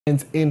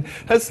In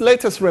his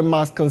latest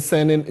remarks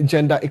concerning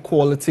gender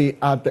equality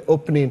at the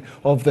opening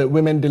of the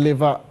Women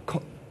Deliver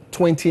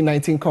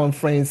 2019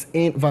 conference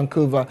in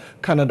Vancouver,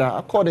 Canada.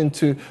 According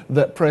to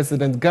the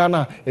president,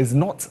 Ghana is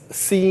not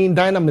seeing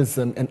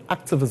dynamism and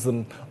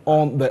activism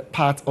on the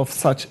part of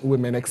such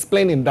women,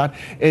 explaining that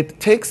it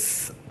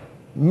takes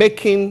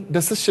making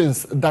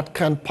decisions that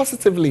can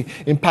positively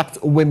impact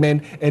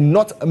women and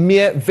not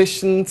mere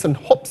visions and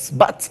hopes,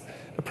 but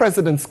the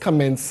president's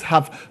comments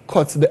have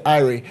caught the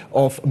ire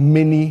of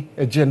many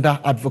gender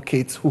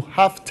advocates who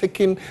have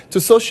taken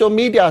to social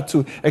media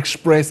to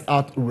express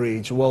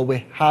outrage. Well,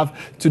 we have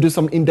to do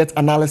some in-depth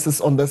analysis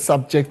on the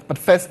subject, but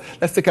first,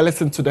 let's take a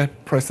listen to the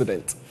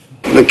president.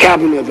 The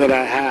cabinet that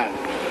I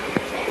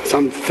have,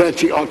 some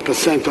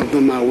 30-odd% of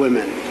them are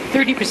women.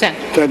 30%.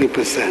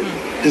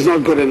 30%. It's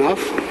not good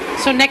enough.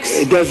 So next,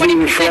 it doesn't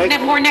 20%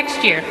 reflect more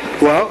next year.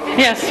 Well,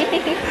 yes.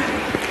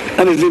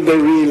 And if they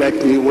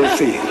re-elect me, we'll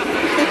see.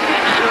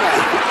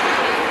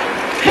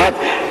 But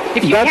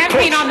if you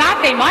campaign on that,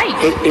 they might.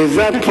 Is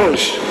that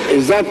push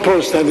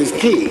that is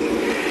key.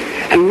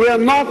 And we are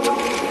not,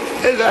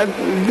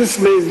 this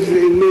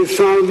may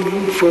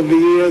sound for the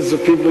ears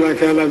of people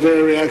like Ella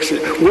very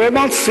reactionary. We're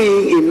not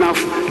seeing enough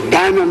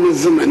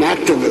dynamism and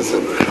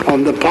activism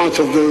on the part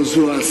of those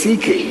who are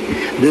seeking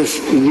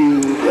this new.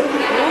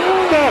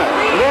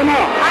 We're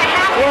not.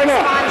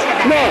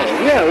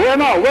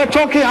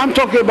 I'm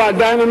talking about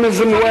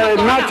dynamism where it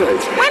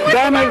matters. When was the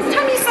last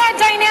time you saw a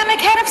dynamic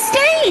head of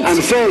state?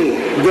 I'm saying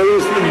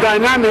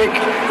dynamic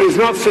is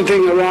not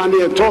sitting around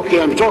here talking.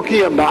 I'm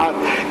talking about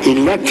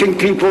electing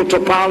people to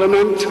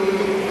parliament,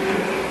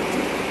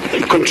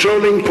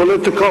 controlling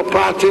political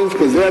parties,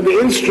 because they're the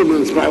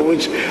instruments by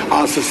which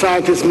our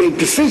societies make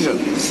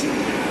decisions.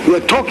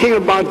 We're talking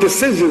about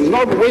decisions,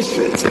 not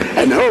wishes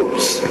and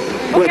hopes.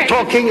 We're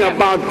talking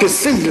about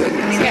decisions.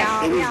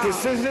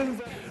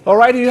 All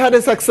right, you had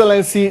His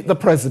Excellency the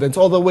President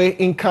all the way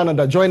in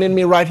Canada. Joining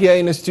me right here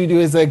in the studio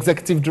is the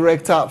Executive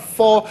Director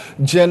for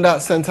Gender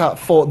Center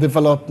for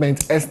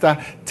Development, Esther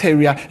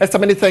Teria. Esther,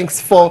 many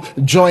thanks for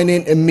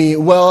joining me.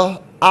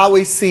 Well, are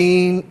we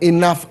seeing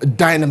enough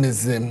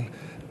dynamism,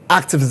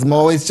 activism,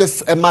 or it's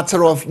just a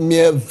matter of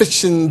mere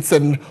visions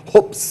and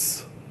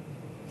hopes?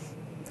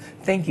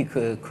 Thank you,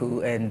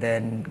 Kuku, and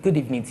then good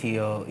evening to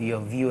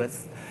your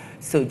viewers.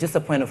 So just a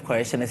point of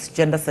correction, it's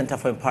Gender Center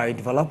for Empowering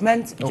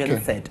Development, okay.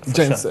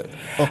 GenCed.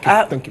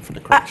 Okay, thank you for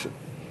the correction.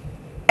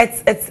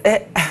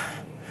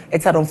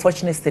 It's an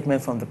unfortunate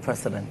statement from the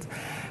president.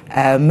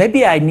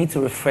 Maybe I need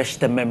to refresh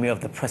the memory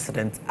of the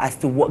president as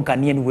to what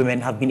Ghanaian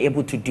women have been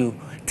able to do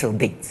till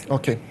date.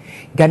 Okay.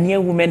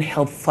 Ghanaian women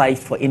helped fight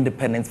for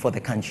independence for the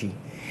country.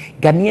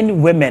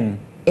 Ghanaian women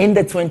in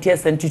the 20th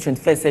century,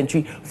 21st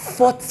century,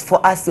 fought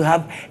for us to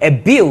have a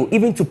bill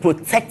even to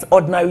protect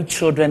ordinary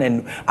children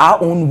and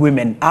our own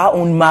women, our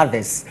own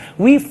mothers.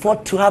 We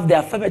fought to have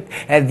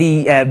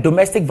the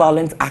Domestic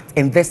Violence Act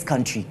in this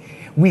country.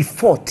 We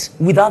fought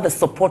without the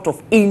support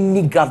of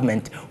any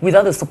government,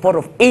 without the support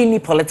of any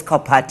political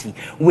party.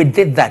 We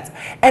did that.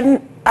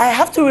 And I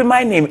have to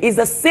remind him, it's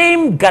the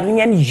same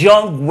Ghanaian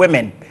young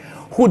women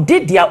who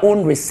did their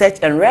own research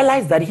and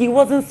realized that he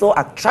wasn't so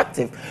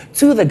attractive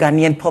to the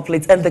Ghanaian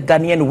populace and the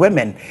Ghanaian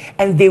women.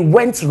 And they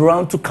went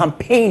around to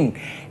campaign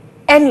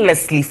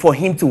endlessly for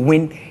him to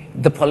win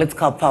the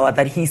political power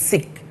that he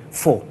seek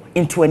for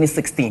in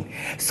 2016.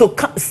 So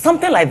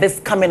something like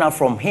this coming out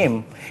from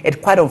him, it's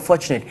quite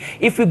unfortunate.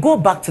 If we go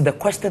back to the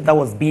question that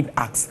was being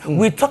asked,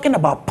 we're talking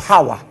about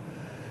power.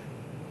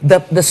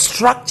 The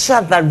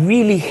structure that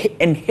really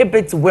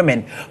inhibits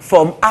women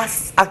from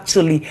us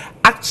actually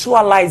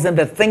actualizing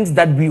the things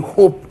that we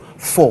hope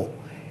for.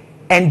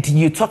 And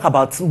you talk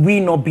about we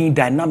not being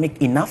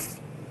dynamic enough.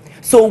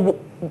 So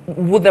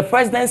would the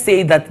president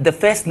say that the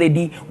First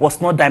Lady was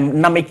not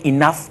dynamic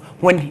enough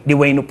when they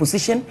were in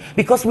opposition?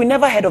 Because we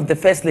never heard of the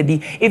First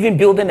Lady even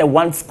building a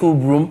one school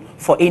room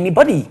for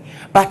anybody.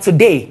 But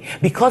today,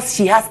 because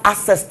she has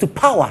access to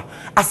power,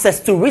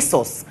 access to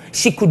resource,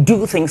 she could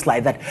do things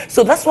like that.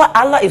 So that's why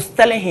Allah is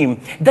telling him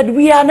that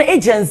we are an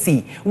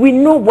agency. We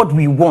know what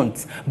we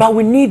want, but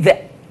we need the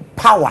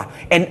power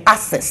and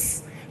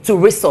access to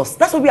resource.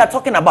 That's what we are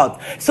talking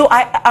about. So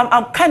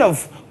I'm kind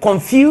of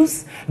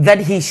confused that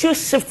he should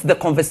shift the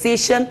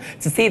conversation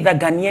to say that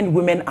Ghanaian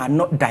women are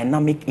not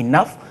dynamic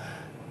enough.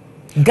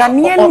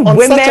 Ghanaian on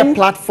women, such a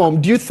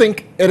platform, do you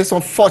think it is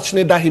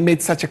unfortunate that he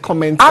made such a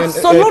comment?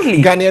 Absolutely.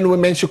 And, Ghanaian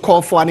women should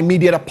call for an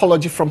immediate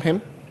apology from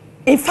him?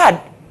 In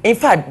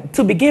fact,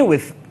 to begin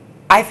with,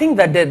 I think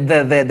that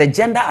the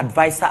gender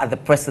advisor at the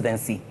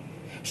presidency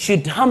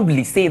should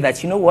humbly say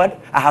that, you know what,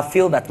 I have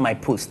failed at my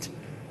post.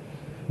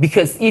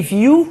 Because if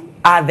you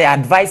are the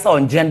advisor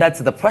on gender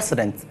to the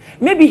president,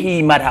 maybe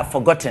he might have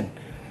forgotten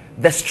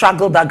the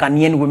struggle that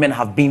Ghanaian women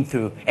have been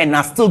through and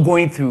are still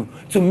going through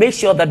to make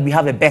sure that we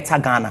have a better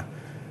Ghana.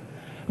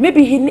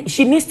 Maybe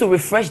she needs to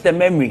refresh the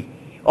memory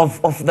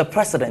of the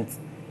president.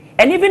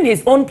 And even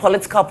his own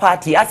political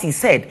party, as he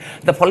said,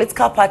 the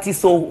political parties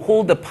so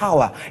hold the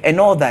power and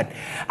all that.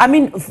 I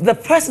mean, the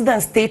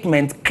president's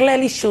statement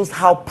clearly shows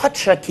how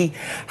patriarchy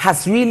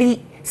has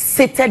really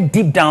seated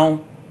deep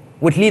down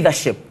with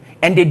leadership,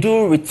 and they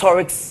do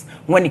rhetorics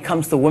when it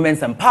comes to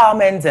women's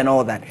empowerment and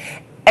all that,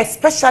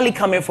 especially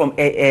coming from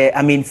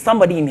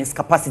somebody in his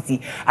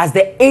capacity as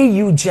the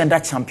AU gender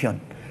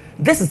champion.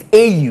 This is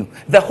AU,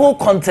 the whole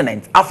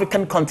continent,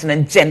 African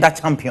continent gender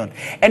champion.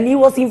 And he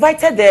was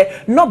invited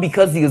there not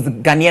because he was the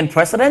Ghanaian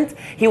president.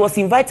 He was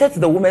invited to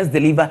the Women's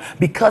Deliver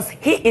because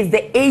he is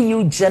the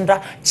AU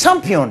gender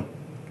champion.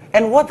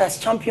 And what does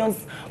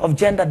champions of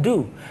gender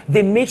do?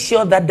 They make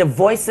sure that the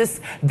voices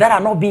that are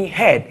not being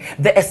heard,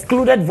 the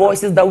excluded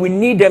voices that we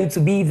need them to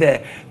be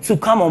there, to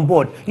come on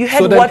board. You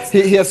heard so what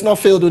he has not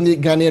failed only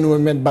Ghanaian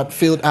women, but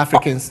failed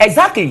Africans.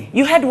 Exactly.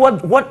 You heard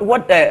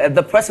what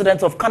the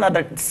president of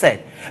Canada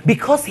said.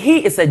 Because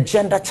he is a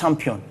gender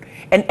champion,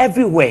 and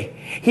everywhere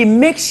he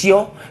makes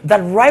sure that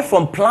right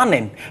from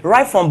planning,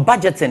 right from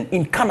budgeting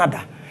in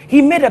Canada,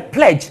 he made a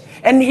pledge,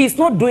 and he's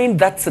not doing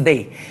that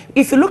today.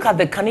 If you look at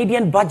the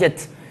Canadian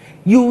budget,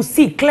 you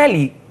see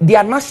clearly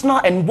their national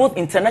and both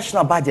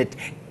international budget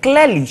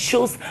clearly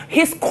shows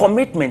his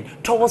commitment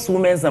towards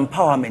women's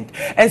empowerment.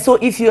 And so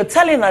if you're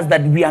telling us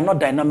that we are not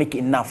dynamic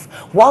enough,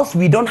 whilst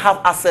we don't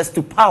have access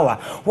to power,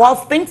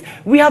 whilst things,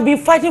 we have been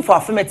fighting for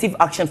affirmative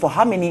action for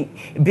how many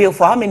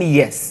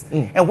years?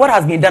 And what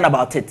has been done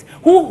about it?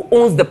 Who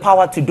owns the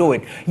power to do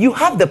it? You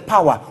have the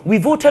power. We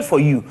voted for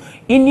you.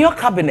 In your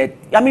cabinet,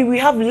 I mean, we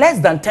have less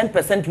than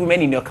 10%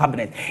 women in your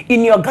cabinet.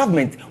 In your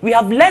government, we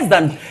have less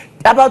than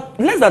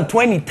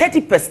 20,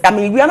 30%. I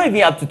mean, we are not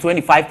even up to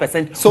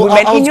 25% so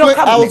women in your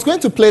cabinet. I was going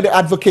to play the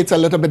advocate a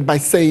little bit by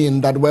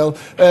saying that, well,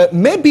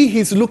 maybe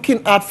he's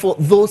looking out for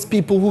those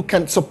people who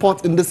can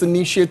support in this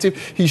initiative.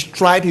 He's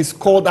tried, he's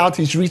called out,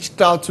 he's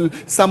reached out to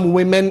some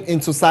women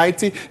in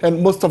society,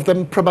 and most of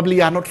them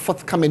probably are not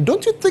forthcoming.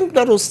 Don't you think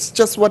that was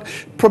just what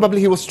probably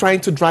he was trying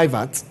to drive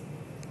at?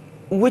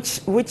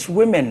 Which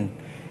women?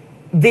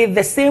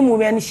 The same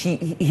women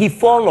he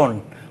fall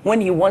on when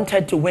he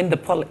wanted to win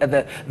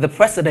the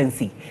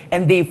presidency,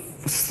 and they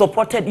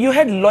supported. You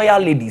had loyal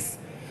ladies,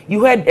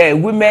 you had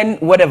women,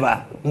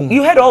 whatever.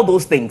 You had all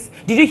those things.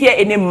 Did you hear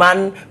any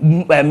men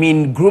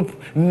word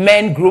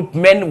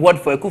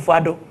for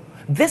Akufo-Addo?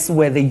 These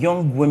were the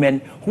young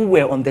women who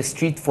were on the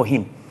street for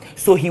him.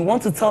 So he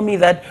wants to tell me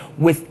that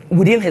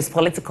within his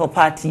political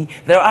party,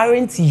 there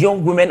aren't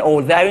young women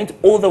or there aren't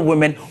older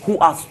women who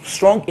are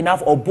strong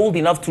enough or bold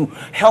enough to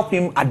help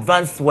him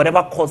advance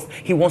whatever cause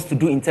he wants to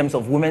do in terms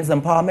of women's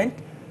empowerment.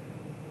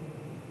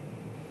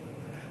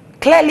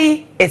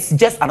 Clearly, it's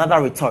just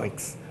another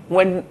rhetorics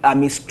when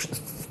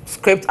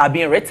scripts are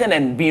being written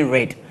and being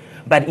read.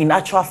 But in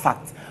actual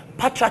fact,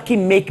 patriarchy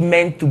make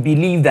men to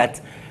believe that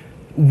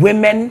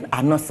women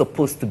are not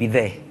supposed to be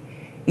there.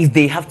 If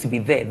they have to be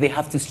there, they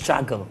have to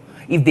struggle.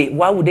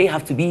 Why would they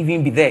have to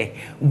even be there?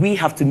 We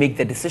have to make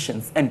the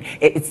decisions, and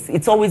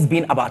it's always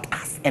been about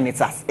us, and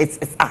it's us. It's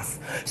us.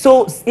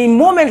 So in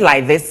moments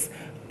like this,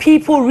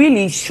 people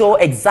really show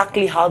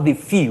exactly how they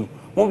feel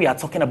when we are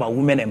talking about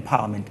women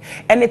empowerment,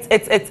 and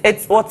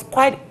it's what's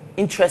quite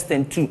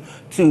interesting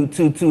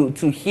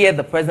to hear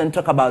the president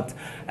talk about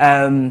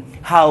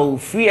how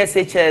free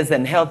SHS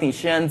and health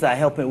insurance are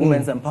helping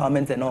women's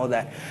empowerment and all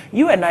that.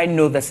 You and I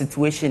know the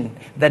situation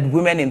that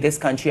women in this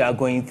country are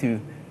going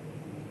through.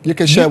 You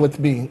can share with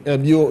me.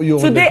 You're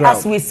today,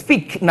 as we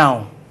speak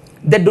now,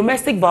 the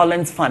domestic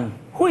violence fund,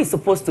 who is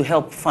supposed to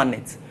help fund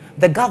it?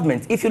 The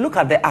government. If you look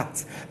at the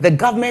act, the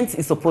government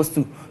is supposed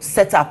to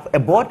set up a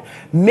board,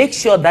 make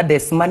sure that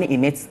there's money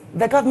in it.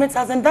 The government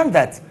hasn't done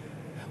that.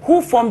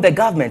 Who formed the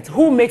government?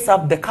 Who makes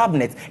up the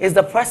cabinet? Is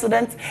the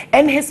president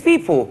and his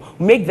people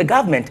make the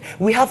government.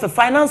 We have a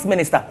finance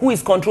minister who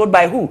is controlled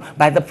by who?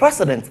 By the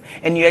president.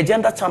 And you're a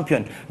gender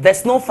champion.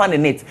 There's no fund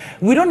in it.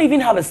 We don't even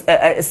have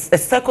a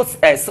social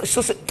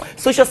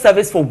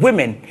service for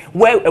women,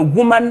 where a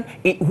woman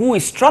who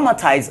is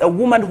traumatized, a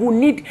woman who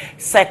needs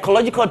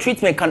psychological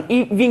treatment can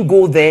even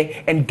go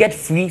there and get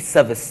free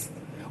service.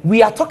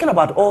 We are talking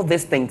about all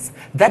these things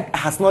that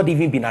has not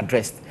even been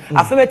addressed.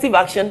 Affirmative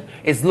action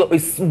is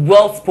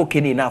well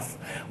spoken enough.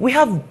 We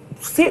have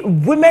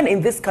women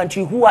in this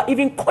country who are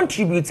even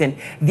contributing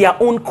their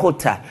own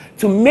quota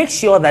to make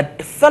sure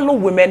that fellow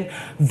women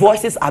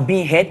voices are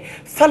being heard,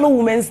 fellow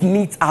women's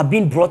needs are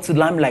being brought to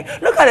limelight.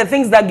 Look at the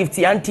things that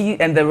Gifty Auntie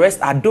and the rest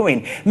are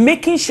doing,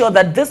 making sure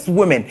that these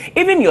women,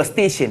 even your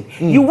station,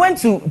 you went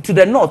to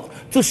the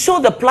north to show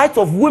the plight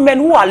of women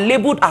who are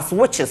labeled as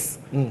witches.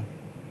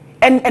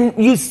 And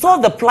you saw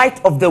the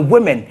plight of the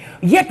women,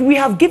 yet we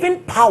have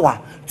given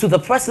power to the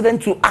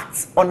president to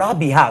act on our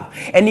behalf.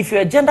 And if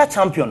you're a gender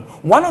champion,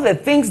 one of the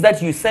things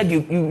that you said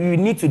you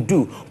need to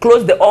do,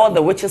 close all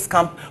the witches'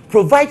 camp,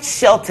 provide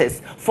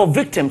shelters for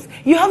victims.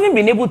 You haven't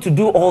been able to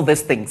do all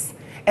these things.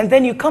 And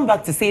then you come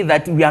back to say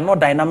that we are not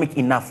dynamic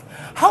enough.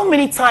 How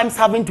many times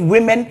haven't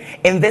women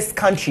in this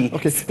country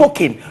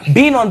spoken,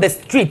 been on the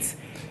streets,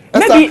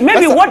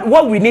 Maybe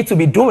what we need to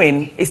be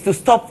doing is to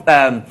stop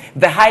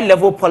the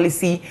high-level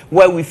policy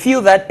where we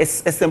feel that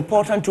it's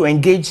important to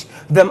engage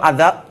them at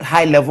that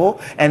high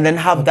level and then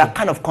have that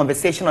kind of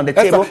conversation on the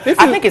table.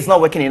 I think it's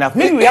not working enough.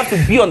 Maybe we have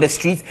to be on the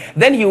streets.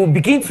 Then he will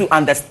begin to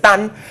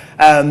understand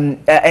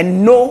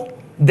and know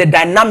the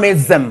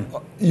dynamism.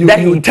 You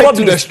take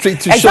to the street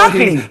to show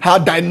him how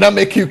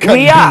dynamic you can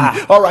be.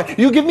 All right,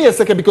 you give me a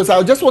second because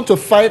I just want to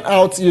find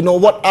out, you know,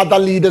 what other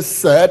leaders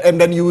said, and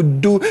then you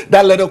would do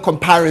that little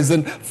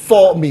comparison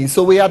for me.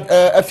 So we had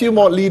a few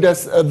more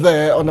leaders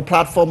there on the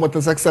platform with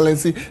His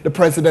Excellency, the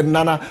President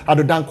Nana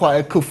Addo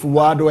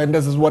Akufo-Addo, and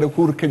this is what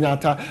Uhuru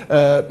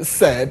Kenyatta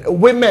said.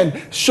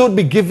 Women should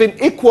be given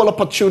equal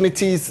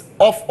opportunities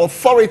of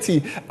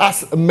authority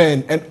as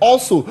men, and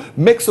also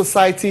make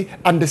society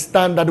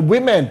understand that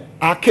women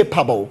are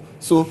capable.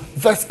 So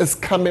this is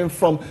coming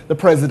from the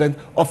President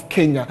of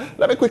Kenya.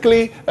 Let me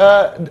quickly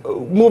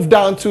move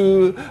down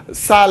to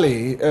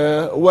Sally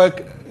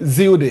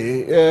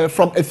Zilde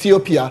from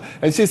Ethiopia.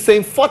 And she's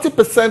saying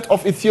 40%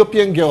 of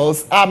Ethiopian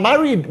girls are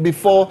married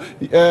before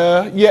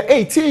year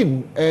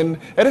 18. And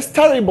it is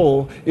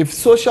terrible. If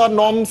social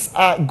norms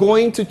are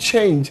going to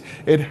change,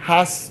 it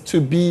has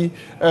to be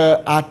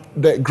at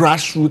the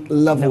grassroots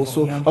level.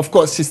 So, of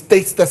course, she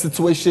states the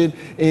situation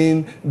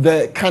in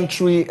the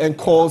country and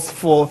calls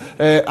for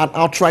an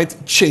outright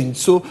change.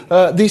 So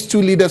these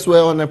two leaders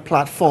were on a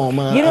platform.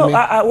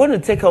 I want to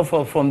take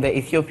off from the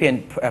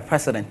Ethiopian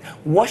president.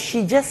 What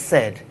she just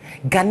said,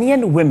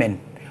 Ghanaian women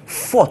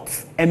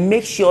fought and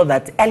make sure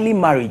that early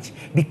marriage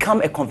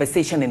become a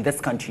conversation in this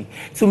country,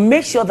 to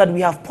make sure that we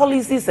have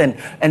policies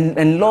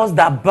and laws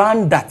that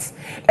ban that.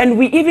 And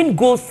we even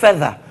go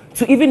further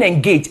to even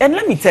engage. And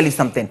let me tell you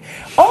something.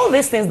 All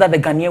these things that the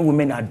Ghanaian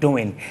women are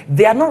doing,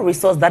 they are not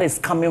resource that is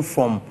coming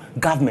from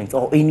government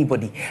or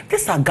anybody.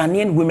 These are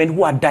Ghanaian women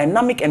who are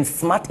dynamic and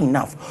smart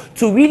enough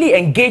to really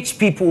engage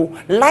people,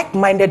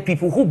 like-minded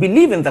people who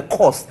believe in the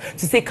cause,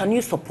 to say, can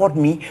you support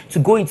me to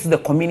go into the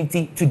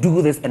community to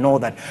do this and all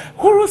that.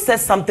 Huru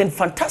says something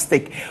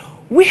fantastic.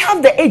 We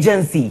have the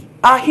agency.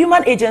 Our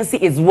human agency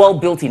is well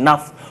built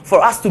enough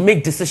for us to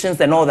make decisions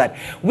and all that.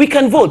 We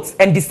can vote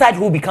and decide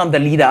who become the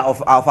leader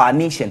of our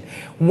nation.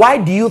 Why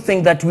do you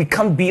think that we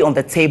can't be on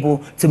the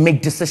table to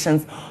make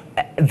decisions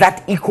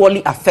that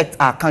equally affect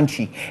our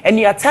country? And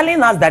you are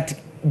telling us that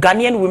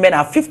Ghanaian women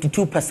are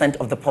 52%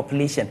 of the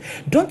population.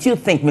 Don't you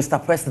think,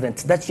 Mr. President,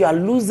 that you are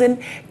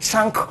losing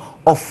chunk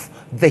of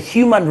the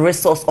human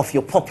resource of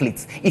your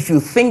populace if you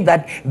think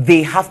that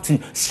they have to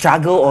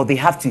struggle or they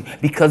have to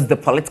because the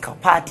political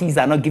parties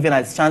are not giving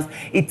us a chance?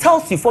 It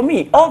tells you, for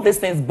me, all these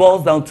things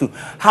boils down to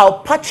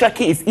how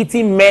patriarchy is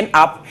eating men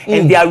up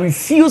and they are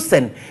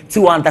refusing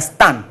to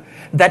understand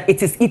that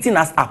it is eating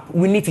us up.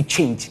 We need to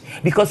change.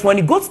 Because when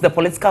you go to the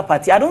political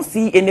party, I don't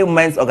see any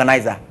women's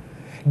organizer.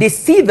 They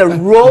see the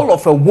role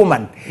of a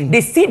woman.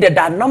 They see the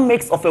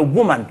dynamics of a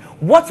woman,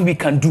 what we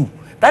can do.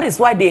 That is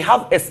why they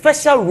have a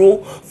special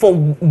role for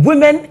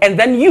women and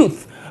then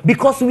youth,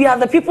 because we are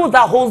the people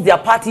that hold their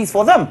parties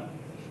for them.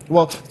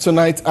 Well,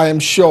 tonight, I am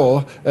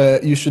sure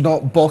you should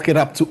not bulk it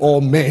up to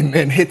all men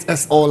and hit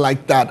us all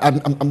like that.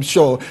 I'm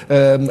sure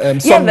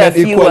some men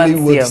equally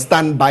would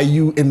stand by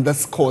you in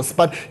this cause.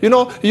 But, you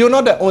know, you're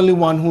not the only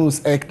one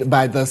who's irked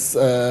by this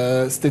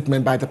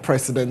statement by the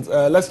president.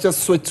 Let's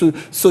just switch to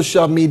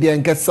social media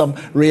and get some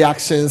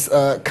reactions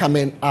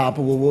coming up.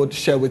 We will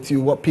share with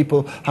you what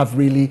people have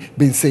really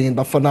been saying.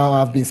 But for now,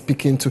 I've been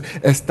speaking to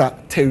Esther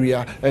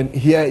Teria. And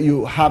here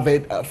you have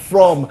it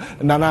from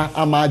Nana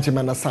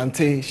Amajimana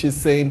Asante. She's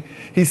saying,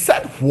 he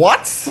said,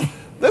 what?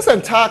 This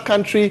entire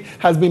country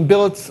has been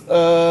built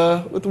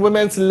with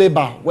women's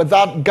labor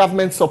without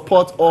government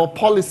support or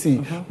policy.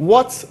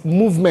 What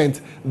movement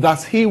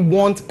does he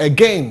want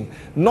again?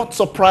 Not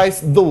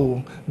surprised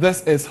though,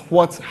 this is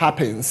what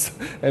happens.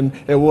 And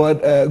a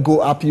word go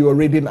up, you are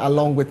reading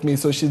along with me.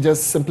 So she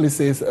just simply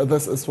says,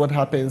 this is what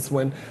happens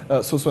when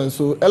so and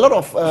so. A lot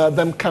of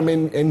them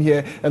coming in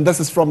here, and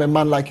this is from a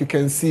man, like you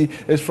can see,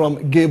 it's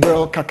from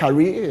Gabriel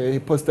Kakari. He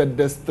posted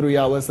this 3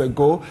 hours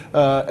ago.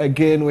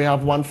 Again, we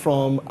have one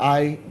from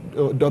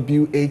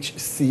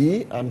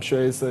WHC, I'm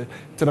sure it's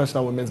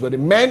International Women's Body.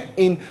 Men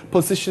in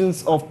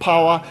positions of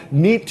power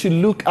need to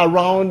look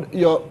around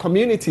your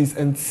communities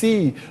and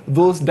see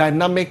those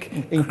dynamic,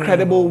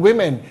 incredible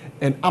women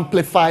and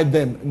amplify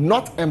them,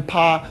 not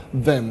empower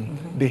them.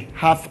 They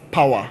have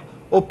power.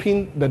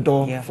 Open the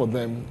door for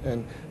them.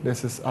 And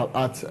this is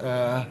at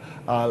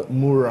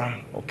Mura.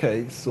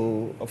 Okay,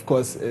 so of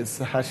course it's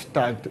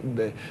hashtagged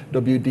the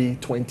WD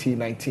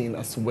 2019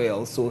 as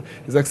well. So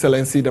His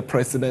Excellency the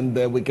President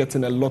there, we're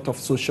getting a lot of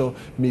social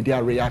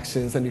media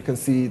reactions, and you can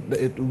see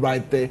it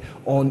right there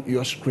on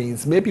your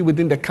screens. Maybe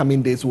within the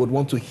coming days we would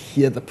want to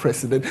hear the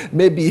President.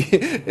 Maybe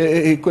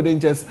he couldn't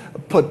just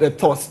put the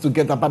thoughts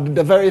together, but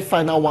the very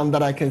final one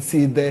that I can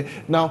see there.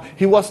 Now,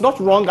 he was not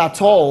wrong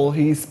at all.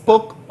 He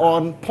spoke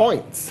on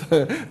point.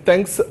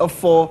 Thanks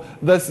for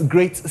this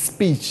great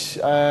speech,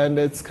 and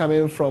it's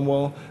coming from,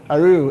 well,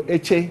 Aru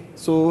Eche.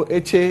 So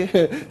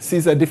Eche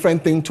sees a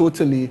different thing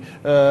totally.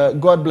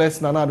 God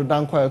bless Nana Addo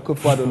Dankwa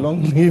Akufo-Addo,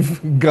 long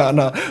live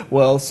Ghana.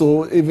 Well,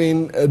 so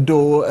even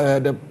though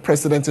the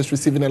president is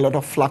receiving a lot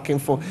of flacking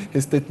for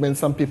his statement,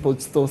 some people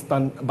still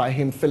stand by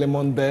him.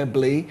 Philemon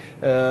Derblay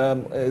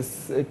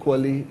is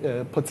equally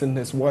putting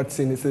his words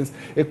in. He says,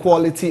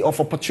 equality of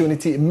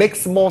opportunity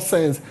makes more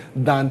sense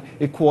than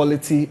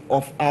equality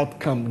of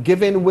outcome.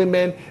 Giving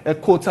women a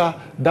quota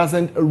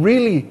doesn't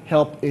really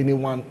help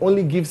anyone,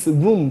 only gives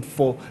room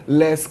for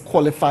less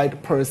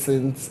qualified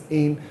persons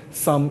in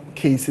some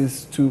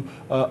cases to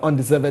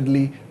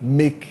undeservedly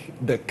make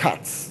the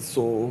cuts.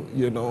 So,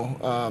 you know,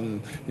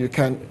 you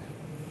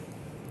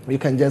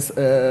can just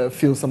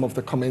feel some of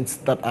the comments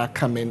that are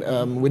coming.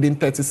 Within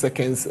 30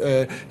 seconds,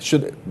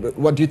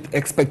 what do you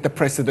expect the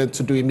president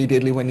to do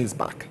immediately when he's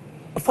back?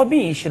 For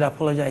me, he should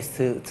apologize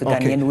to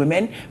Ghanaian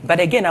women. But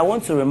again, I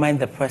want to remind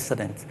the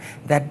president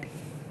that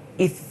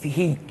if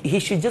he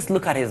should just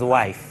look at his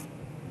wife,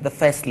 the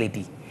First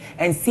Lady,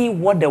 and see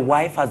what the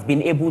wife has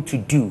been able to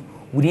do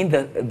within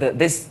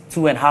this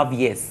 2.5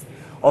 years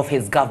of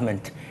his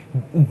government.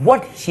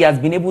 What she has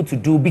been able to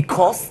do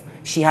because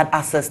she had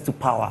access to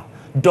power.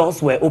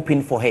 Doors were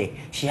open for her.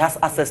 She has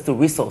access to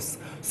resource.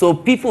 So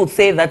people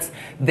say that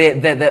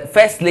the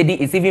First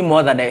Lady is even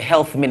more than a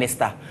health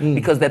minister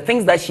because the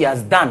things that she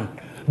has done,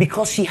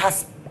 because she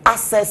has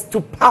access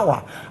to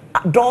power.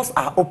 Doors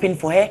are open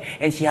for her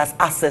and she has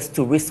access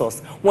to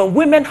resource. When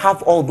women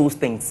have all those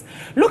things,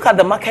 look at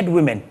the market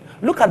women.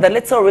 Look at the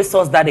little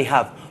resource that they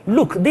have.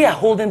 Look, they are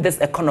holding this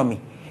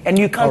economy. And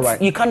you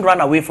can't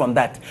run away from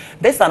that.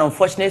 This is an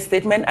unfortunate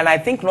statement, and I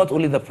think not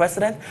only the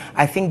president,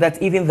 I think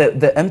that even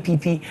the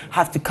MPP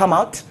have to come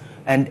out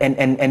and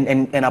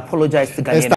apologize to Ghanaians.